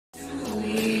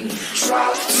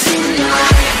drop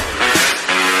tonight.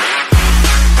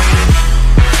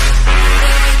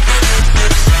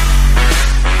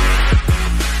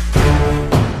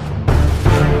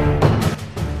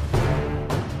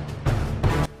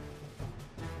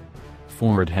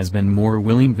 Ford has been more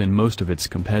willing than most of its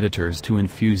competitors to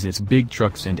infuse its big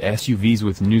trucks and SUVs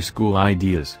with new school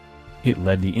ideas. It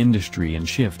led the industry in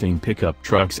shifting pickup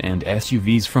trucks and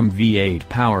SUVs from V8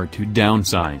 power to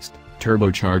downsized,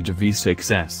 turbocharged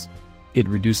V6s. It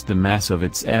reduced the mass of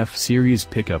its F-Series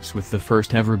pickups with the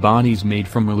first-ever bodies made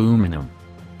from aluminum.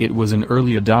 It was an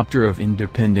early adopter of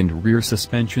independent rear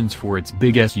suspensions for its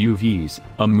big SUVs,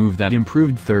 a move that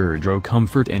improved third-row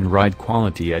comfort and ride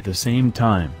quality at the same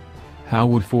time. How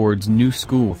would Ford's new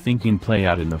school thinking play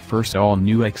out in the first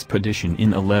all-new Expedition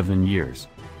in 11 years?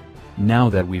 Now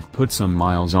that we've put some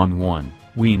miles on one,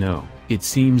 we know, it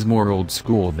seems more old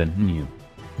school than new.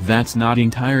 That's not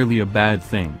entirely a bad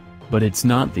thing, but it's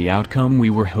not the outcome we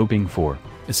were hoping for,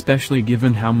 especially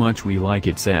given how much we like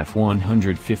its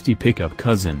F-150 pickup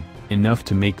cousin, enough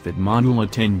to make that model a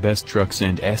 10 Best Trucks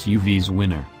and SUVs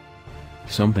winner.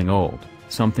 Something old,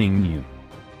 something new.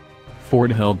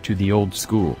 Ford held to the old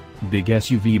school, big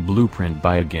SUV blueprint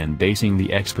by again basing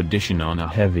the Expedition on a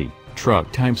heavy,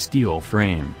 truck-type steel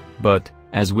frame, but,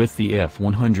 as with the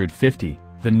F-150,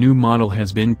 the new model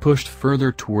has been pushed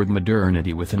further toward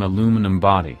modernity with an aluminum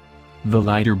body. The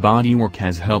lighter bodywork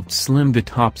has helped slim the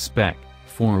top spec,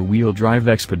 four-wheel drive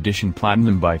Expedition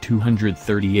Platinum by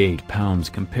 238 pounds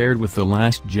compared with the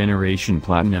last generation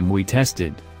Platinum we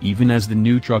tested, even as the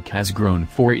new truck has grown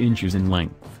 4 inches in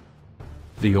length.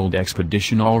 The old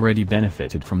Expedition already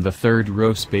benefited from the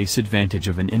third-row space advantage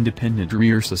of an independent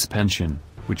rear suspension,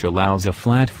 which allows a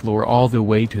flat floor all the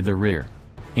way to the rear.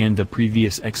 And the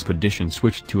previous Expedition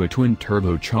switched to a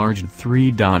twin-turbocharged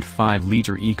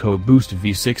 3.5-liter EcoBoost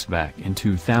V6 back in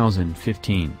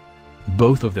 2015.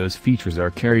 Both of those features are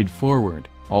carried forward,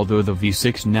 although the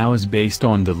V6 now is based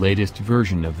on the latest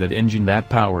version of that engine that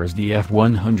powers the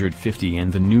F-150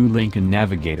 and the new Lincoln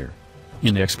Navigator.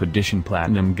 In Expedition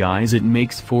Platinum guys, it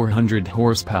makes 400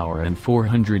 horsepower and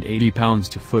 480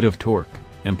 pounds-to-foot of torque,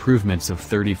 improvements of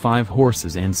 35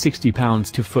 horses and 60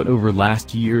 pounds-to-foot over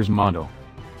last year's model.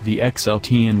 The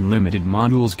XLT and Limited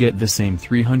models get the same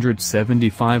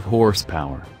 375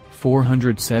 horsepower,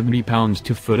 470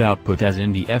 pounds-to-foot output as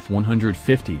in the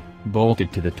F-150,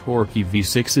 bolted to the torquey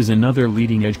V6 is another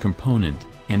leading-edge component,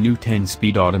 a new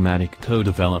 10-speed automatic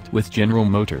co-developed with General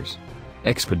Motors.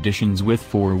 Expeditions with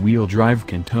four-wheel drive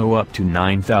can tow up to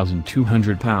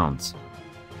 9,200 pounds.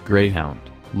 Greyhound,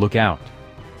 look out!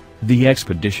 The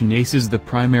Expedition aces the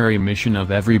primary mission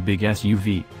of every big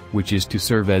SUV, which is to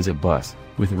serve as a bus,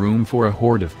 with room for a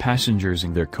horde of passengers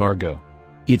and their cargo.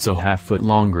 It's a half-foot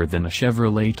longer than a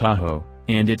Chevrolet Tahoe,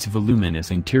 and its voluminous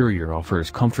interior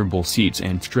offers comfortable seats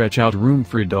and stretch-out room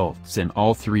for adults in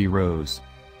all 3 rows.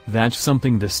 That's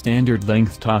something the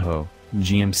standard-length Tahoe,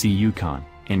 GMC Yukon,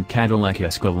 and Cadillac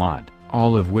Escalade,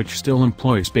 all of which still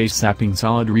employ space-sapping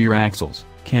solid rear axles,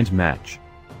 can't match.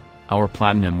 Our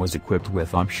Platinum was equipped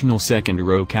with optional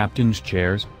second-row captain's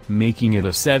chairs, making it a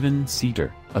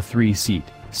 7-seater, a 3-seat,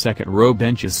 second-row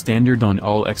bench is standard on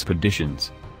all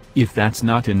Expeditions. If that's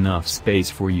not enough space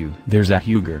for you, there's a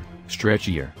Huger,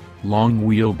 stretchier,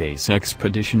 long-wheelbase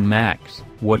Expedition Max,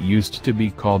 what used to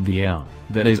be called the L,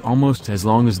 that is almost as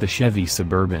long as the Chevy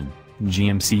Suburban,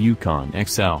 GMC Yukon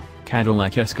XL,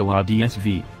 Cadillac Escalade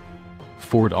SV.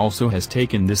 Ford also has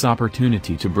taken this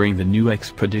opportunity to bring the new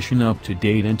Expedition up to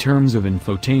date in terms of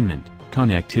infotainment,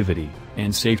 connectivity,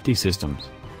 and safety systems.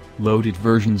 Loaded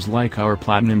versions like our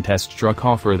Platinum test truck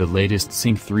offer the latest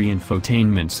Sync 3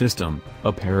 infotainment system,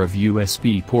 a pair of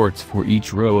USB ports for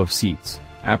each row of seats,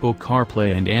 Apple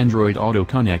CarPlay and Android Auto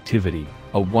connectivity,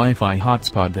 a Wi-Fi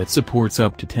hotspot that supports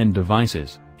up to 10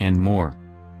 devices, and more.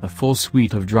 A full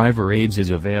suite of driver aids is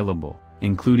available,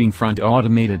 including front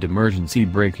automated emergency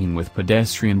braking with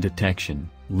pedestrian detection,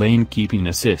 lane keeping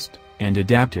assist, and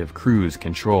adaptive cruise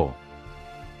control.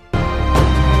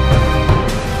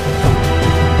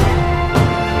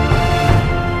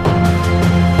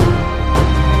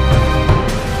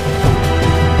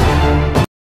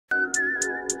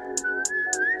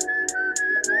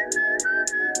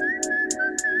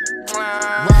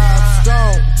 Rob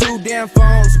Stone, 2 damn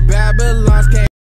phones, Babylon's